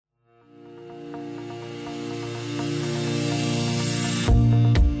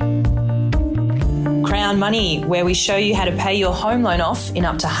Around Money, where we show you how to pay your home loan off in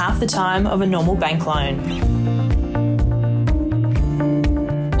up to half the time of a normal bank loan.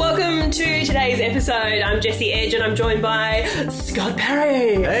 Welcome to today's episode. I'm Jessie Edge and I'm joined by Scott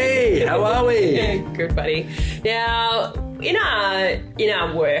Perry. Hey, how are we? Good, buddy. Now, in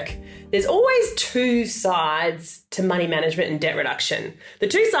our work, there's always two sides to money management and debt reduction. The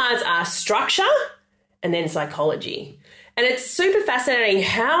two sides are structure and then psychology. And it's super fascinating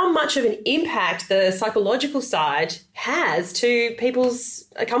how much of an impact the psychological side has to people's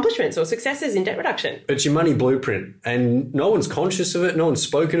accomplishments or successes in debt reduction. It's your money blueprint, and no one's conscious of it. No one's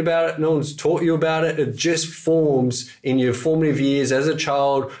spoken about it. No one's taught you about it. It just forms in your formative years as a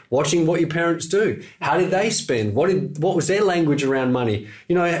child, watching what your parents do. How did they spend? What was their language around money?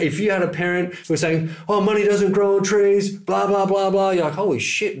 You know, if you had a parent who was saying, "Oh, money doesn't grow on trees," blah blah blah blah, you're like, "Holy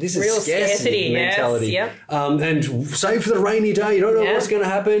shit, this is real scarcity mentality." Yes, yep. And save for the rainy day. You don't know what's going to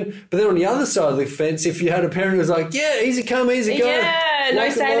happen. But then on the other side of the fence, if you had a parent who was like, "Yeah, easy come, easy go. Yeah, no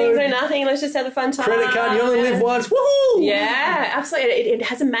savings, no nothing. Let's just have a fun time. Credit card, you only live once. Woohoo!" Yeah, absolutely. It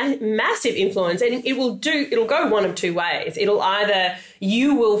has a massive influence, and it'll go one of two ways. It'll either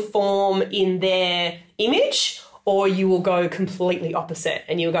you will form in their image, or you will go completely opposite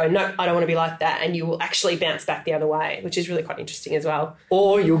and you'll go, "No, I don't want to be like that," and you will actually bounce back the other way, which is really quite interesting as well.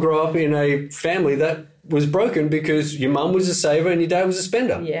 Or you'll grow up in a family that was broken because your mum was a saver and your dad was a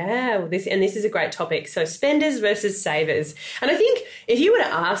spender. Yeah, this is a great topic. So spenders versus savers. And I think if you were to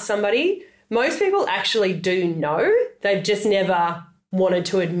ask somebody, most people actually do know. They've just never wanted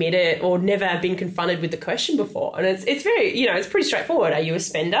to admit it or never been confronted with the question before. And it's very, it's pretty straightforward. Are you a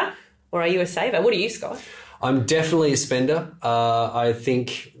spender or are you a saver? What are you, Scott? I'm definitely a spender. I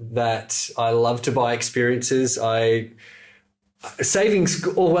think that I love to buy experiences. Savings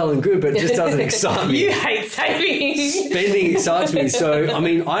all well and good, but it just doesn't excite me. You hate savings. Spending excites me. So,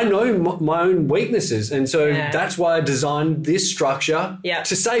 I know my own weaknesses, and so that's why I designed this structure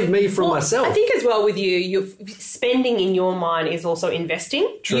to save me from myself. I think as well with you, spending in your mind is also investing.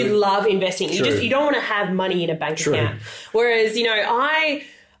 True. You love investing. True. You don't want to have money in a bank account. Whereas, I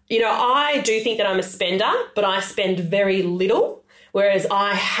do think that I'm a spender, but I spend very little. Whereas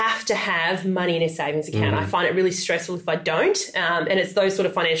I have to have money in a savings account. I find it really stressful if I don't. And it's those sort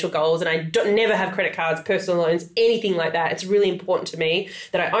of financial goals. And I never have credit cards, personal loans, anything like that. It's really important to me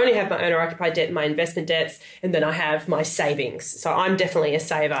that I only have my owner-occupied debt and my investment debts, and then I have my savings. So I'm definitely a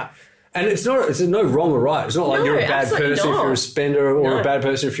saver. And it's no wrong or right. It's not like you're a bad person if you're a spender or a bad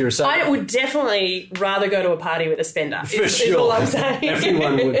person if you're a saver. I would definitely rather go to a party with a spender. For sure. Is all I'm saying.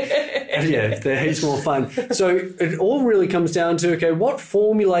 Everyone would. Yeah, they're heaps more fun. So it all really comes down to, okay, what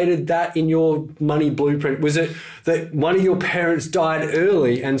formulated that in your money blueprint? Was it that one of your parents died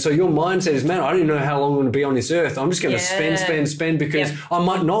early and so your mindset is, man, I don't know how long I'm going to be on this earth. I'm just going to spend because I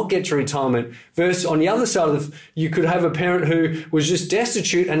might not get to retirement. Versus on the other side you could have a parent who was just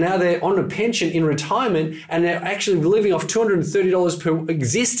destitute and now they're on a pension in retirement and they're actually living off $230 per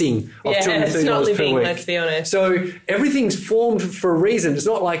existing of $230 it's not living, per week. Let's be honest. So everything's formed for a reason. It's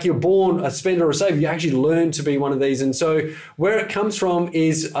not like you're born a spender or a saver. You actually learn to be one of these. And so where it comes from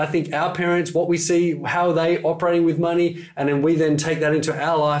is, I think, our parents, what we see, how they operating with money, and then we then take that into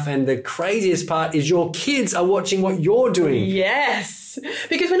our life. And the craziest part is your kids are watching what you're doing. Yes,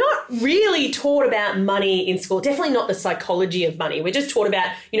 because we're not really taught about money in school. Definitely not the psychology of money. We're just taught about,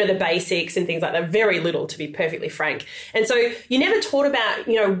 the basics and things like that. Very little, to be perfectly frank. And so you're never taught about,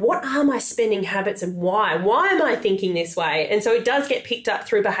 what are my spending habits and why? Why am I thinking this way? And so it does get picked up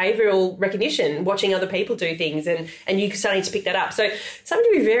through behavioural recognition, watching other people do things, and you starting to pick that up. So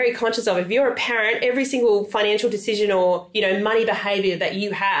something to be very conscious of. If you're a parent, every single financial decision or, money behaviour that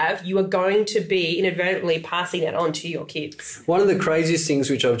you have, you are going to be inadvertently passing that on to your kids. One of the craziest things,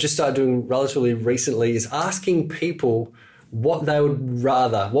 which I've just started doing relatively recently, is asking people what they would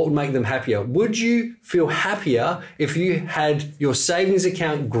rather, what would make them happier. Would you feel happier if you had your savings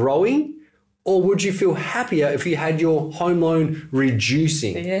account growing, or would you feel happier if you had your home loan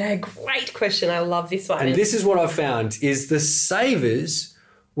reducing? Yeah, great question. I love this one. And this is what I've found is the savers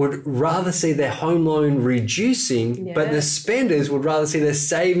would rather see their home loan reducing, but the spenders would rather see their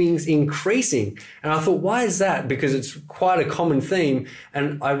savings increasing. And I thought, why is that? Because it's quite a common theme.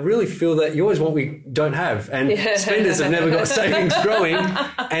 And I really feel that you always want what we don't have. And spenders have never got savings growing,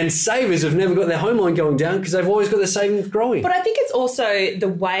 and savers have never got their home loan going down because they've always got their savings growing. But I think it's also the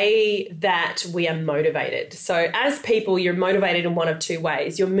way that we are motivated. So as people, you're motivated in one of two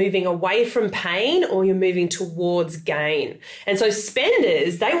ways. You're moving away from pain or you're moving towards gain. And so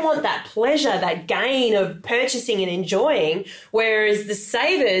spenders, they want that pleasure, that gain of purchasing and enjoying, whereas the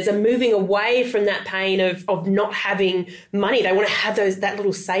savers are moving away from that pain of not having money. They want to have that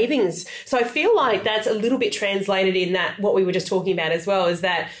little savings. So I feel like that's a little bit translated in that what we were just talking about as well, is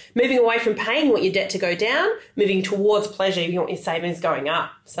that moving away from pain, you want your debt to go down, moving towards pleasure, you want your savings going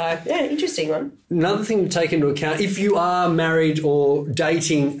up. So, yeah, interesting one. Another thing to take into account, if you are married or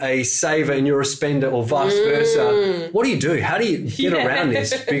dating a saver and you're a spender or vice versa, what do? How do you get around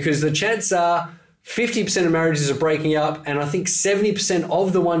this? Because the chances are 50% of marriages are breaking up, and I think 70%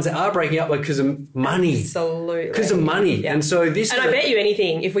 of the ones that are breaking up are because of money. Absolutely. Because of money. Yeah. And so this... And I bet you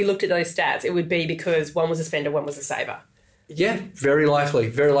anything, if we looked at those stats, it would be because one was a spender, one was a saver. Yeah, very likely,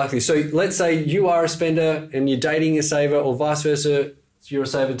 very likely. So let's say you are a spender and you're dating a saver, or vice versa, you're a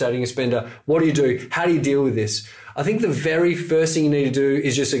saver dating a spender. What do you do? How do you deal with this? I think the very first thing you need to do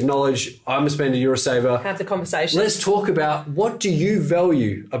is just acknowledge, I'm a spender, you're a saver. Have the conversation. Let's talk about, what do you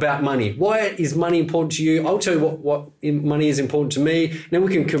value about money? Why is money important to you? I'll tell you what money is important to me. Then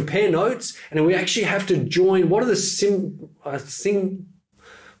we can compare notes, and then we actually have to join, what are the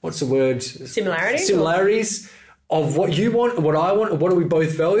similarities of what you want and what I want, and what do we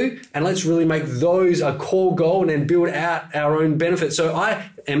both value, and let's really make those a core goal and then build out our own benefits. So I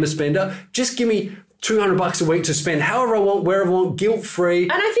am a spender. Just give me $200 a week to spend however I want, wherever I want, guilt-free.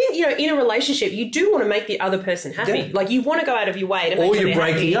 And I think, in a relationship, you do want to make the other person happy. Yeah. Like, you want to go out of your way to make sure you're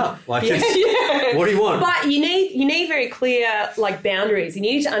breaking up. Like, what do you want? But you need very clear, boundaries. You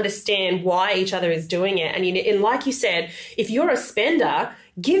need to understand why each other is doing it. And like you said, if you're a spender,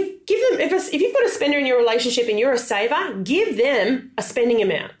 give them, if you've got a spender in your relationship and you're a saver, give them a spending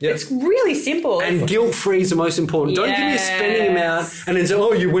amount. Yep. It's really simple. And guilt-free is the most important. Don't give me a spending amount and then say,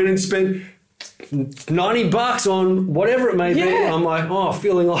 you went and spent $90 on whatever it may be. I'm like,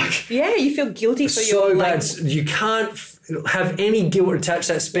 feeling like... Yeah, you feel guilty for your... So you can't have any guilt attached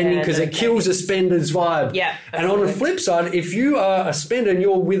to that spending, because it kills a spender's vibe. Yeah. And on the flip side, if you are a spender and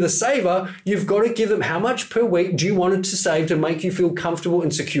you're with a saver, you've got to give them, how much per week do you want it to save to make you feel comfortable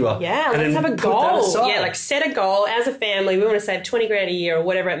and secure? Yeah, let's have a goal. Yeah, set a goal. As a family, we want to save $20,000 a year or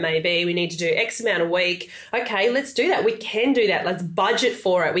whatever it may be. We need to do X amount a week. Okay, let's do that. We can do that. Let's budget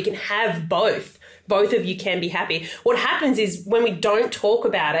for it. We can have both. Both of you can be happy. What happens is when we don't talk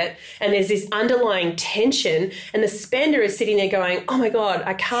about it and there's this underlying tension, and the spender is sitting there going, oh my God,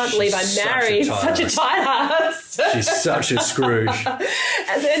 I can't believe I married such a tight ass. She's such a Scrooge.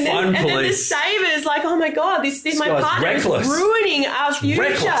 and then the saver's like, oh my God, this my partner is ruining our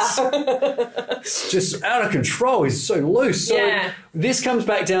future. Just out of control. He's so loose. So this comes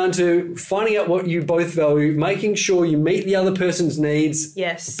back down to finding out what you both value, making sure you meet the other person's needs.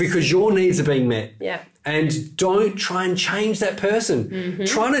 Yes. Because your needs are being met. Yeah. And don't try and change that person. Mm-hmm.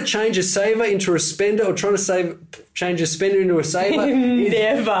 Trying to change a saver into a spender, or trying to change a spender into a saver.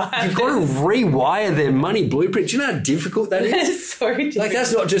 Never. You've got to rewire their money blueprint. Do you know how difficult that is? That's so difficult.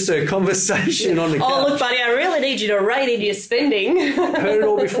 That's not just a conversation on the couch. Oh, look, buddy, I really need you to rate into your spending. Heard it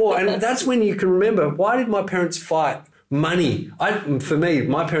all before. And that's when you can remember, why did my parents fight? Money. For me,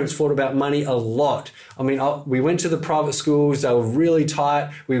 my parents fought about money a lot. I mean, we went to the private schools. They were really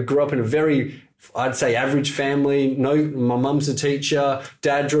tight. We grew up in a very, I'd say, average family. My mum's a teacher.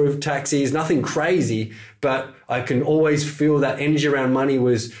 Dad drove taxis. Nothing crazy, but I can always feel that energy around money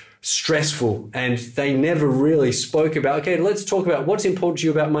was stressful, and they never really spoke about, okay, let's talk about what's important to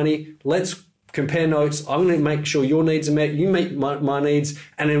you about money. Let's compare notes. I'm going to make sure your needs are met, you meet my needs,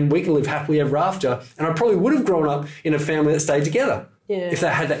 and then we can live happily ever after. And I probably would have grown up in a family that stayed together if they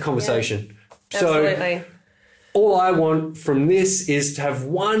had that conversation. Yeah. Absolutely. So all I want from this is to have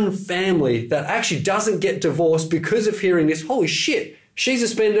one family that actually doesn't get divorced because of hearing this, holy shit, she's a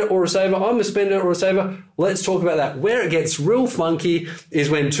spender or a saver, I'm a spender or a saver. Let's talk about that. Where it gets real funky is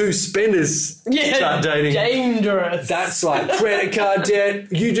when two spenders start dating. Dangerous. That's like credit card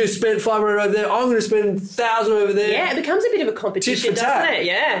debt. You just spent $500 over there. I'm going to spend $1,000 over there. Yeah, it becomes a bit of a competition, doesn't it?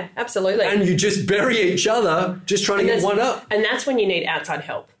 Yeah, absolutely. And you just bury each other just trying to get one up. And that's when you need outside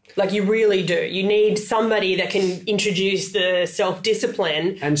help. Like, you really do. You need somebody that can introduce the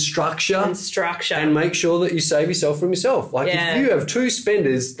self-discipline. And structure. And make sure that you save yourself from yourself. Like, if you have two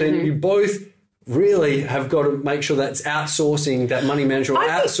spenders, then you both really have got to make sure that's outsourcing that money management,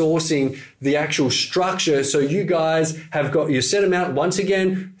 outsourcing the actual structure. So you guys have got your set amount. Once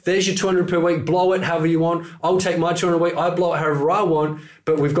again, there's your 200 per week, blow it however you want. I'll take my 200 a week, I blow it however I want,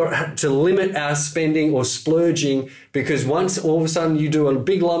 but we've got to limit our spending or splurging, because once all of a sudden you do a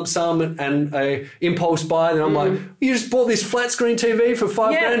big lump sum and a impulse buy, then I'm like, you just bought this flat screen TV for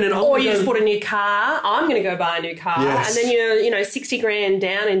 $5,000 and or you just bought a new car. I'm going to go buy a new car. Yes. And then you're 60 grand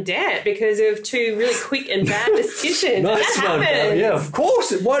down in debt because of two really quick and bad decisions. Nice one. Yeah, of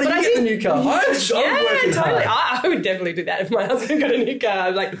course. Why did you get the new car? I'm working totally. hard. I would definitely do that if my husband got a new car.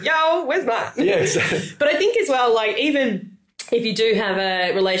 I'm like, yo, where's mine? Yes. But I think as well, like, even if you do have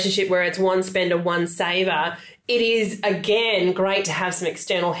a relationship where it's one spender, one saver, it is, again, great to have some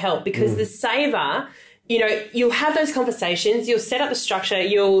external help, because the saver, you'll have those conversations, you'll set up the structure,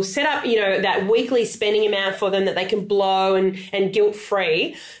 you'll set up, that weekly spending amount for them that they can blow and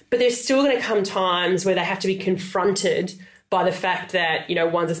guilt-free, but there's still going to come times where they have to be confronted by the fact that,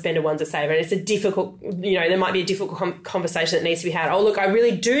 one's a spender, one's a saver. And it's a difficult, there might be a difficult conversation that needs to be had. Oh, look, I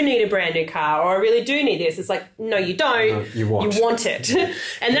really do need a brand new car, or I really do need this. It's like, no, you don't. No, you want it.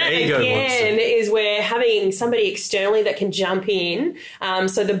 And that, again, is where having somebody externally that can jump in,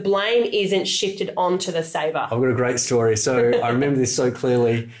 so the blame isn't shifted onto the saver. I've got a great story. So I remember this so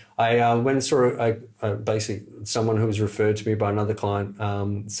clearly. I went and saw basically someone who was referred to me by another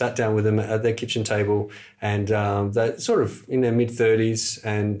client, sat down with them at their kitchen table, and they're sort of in their mid-30s,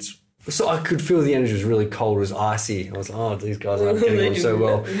 and so I could feel the energy was really cold, it was icy. I was like, oh, these guys aren't getting on so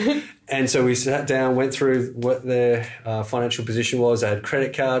well. And so we sat down, went through what their financial position was. They had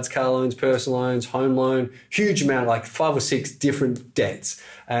credit cards, car loans, personal loans, home loan, huge amount, like 5 or 6 different debts.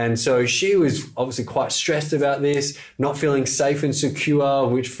 And so she was obviously quite stressed about this, not feeling safe and secure,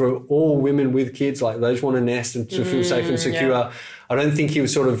 which for all women with kids, like they just want to nest and to feel safe and secure. Yeah. I don't think he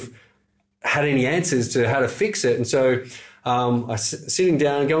was sort of had any answers to how to fix it. And so I sitting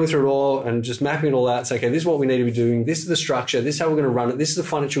down, going through it all and just mapping it all out. Say, okay, this is what we need to be doing. This is the structure. This is how we're going to run it. This is the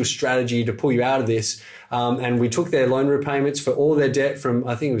financial strategy to pull you out of this. And we took their loan repayments for all their debt from,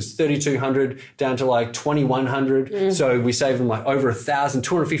 I think it was $3,200 down to like $2,100. So we saved them like over $1,000,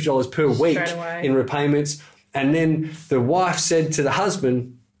 $250 per week in repayments. And then the wife said to the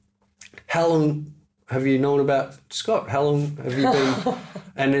husband, how long have you known about Scott? How long have you been?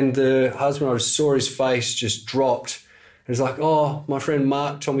 And then the husband, I just saw his face just dropped. It was like, oh, my friend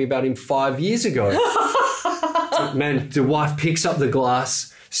Mark told me about him 5 years ago. So, man, the wife picks up the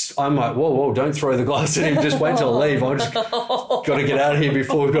glass. I'm like, whoa, don't throw the glass at him. Just wait till I leave. I just got to get out of here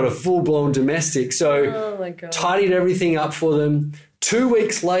before we've got a full-blown domestic. So tidied everything up for them. 2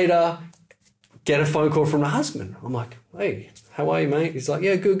 weeks later, get a phone call from the husband. I'm like, hey, how are you, mate? He's like,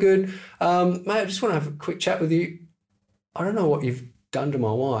 yeah, good. Mate, I just want to have a quick chat with you. I don't know what you've done to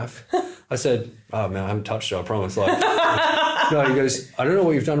my wife. I said, oh, man, I haven't touched her, I promise. Like, no, he goes, I don't know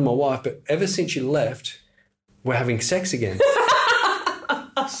what you've done to my wife, but ever since you left, we're having sex again.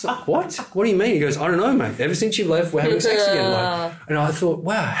 So, what? What do you mean? He goes, I don't know, mate. Ever since you left, we're having sex again. Like, and I thought,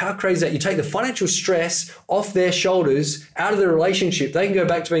 wow, how crazy is that? You take the financial stress off their shoulders, out of the relationship. They can go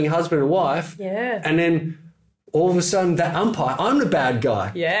back to being husband and wife. Yeah. And then all of a sudden, that umpire, I'm the bad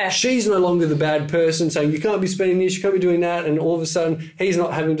guy. Yeah. She's no longer the bad person saying, you can't be spending this, you can't be doing that. And all of a sudden, he's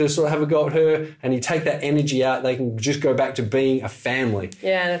not having to sort of have a go at her, and you take that energy out, they can just go back to being a family.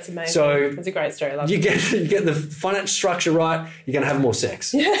 Yeah, that's amazing. So that's a great story. You get the financial structure right, you're going to have more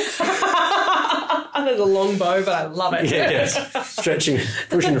sex. Yeah. There's a long bow, but I love it. Yeah, yes. Stretching,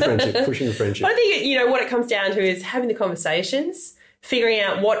 pushing the friendship. But I think, what it comes down to is having the conversations, figuring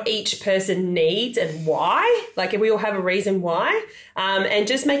out what each person needs and why, like if we all have a reason why, and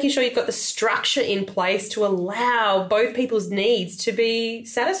just making sure you've got the structure in place to allow both people's needs to be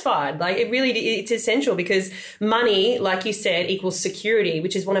satisfied. Like it's essential, because money, like you said, equals security,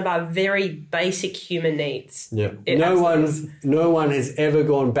 which is one of our very basic human needs. Yeah. No one has ever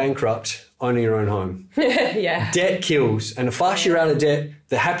gone bankrupt owning your own home. Yeah. Debt kills. And the faster you're out of debt,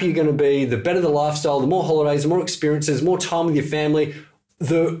 the happier you're going to be, the better the lifestyle, the more holidays, the more experiences, more time with your family,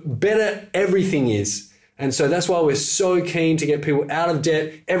 the better everything is. And so that's why we're so keen to get people out of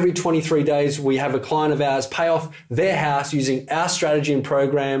debt. Every 23 days, we have a client of ours pay off their house using our strategy and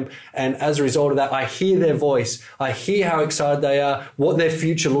program. And as a result of that, I hear their voice. I hear how excited they are, what their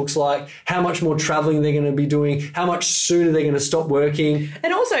future looks like, how much more traveling they're going to be doing, how much sooner they're going to stop working.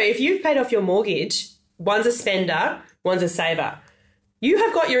 And also, if you've paid off your mortgage, one's a spender, one's a saver. you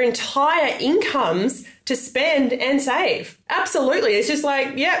have got your entire incomes to spend and save. Absolutely. It's just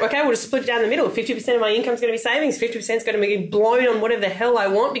like, yeah, okay, we'll just split it down the middle. 50% of my income is going to be savings. 50% is going to be blown on whatever the hell I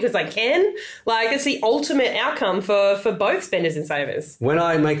want because I can. Like, it's the ultimate outcome for both spenders and savers. When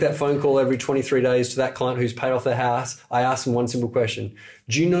I make that phone call every 23 days to that client who's paid off their house, I ask them one simple question.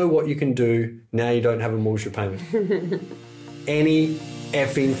 Do you know what you can do now you don't have a mortgage repayment? Any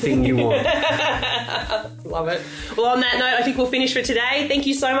effing thing you want. Love it. Well, on that note, I think we'll finish for today. Thank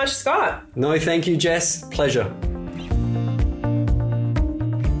you so much, Scott. No, thank you, Jess. Pleasure.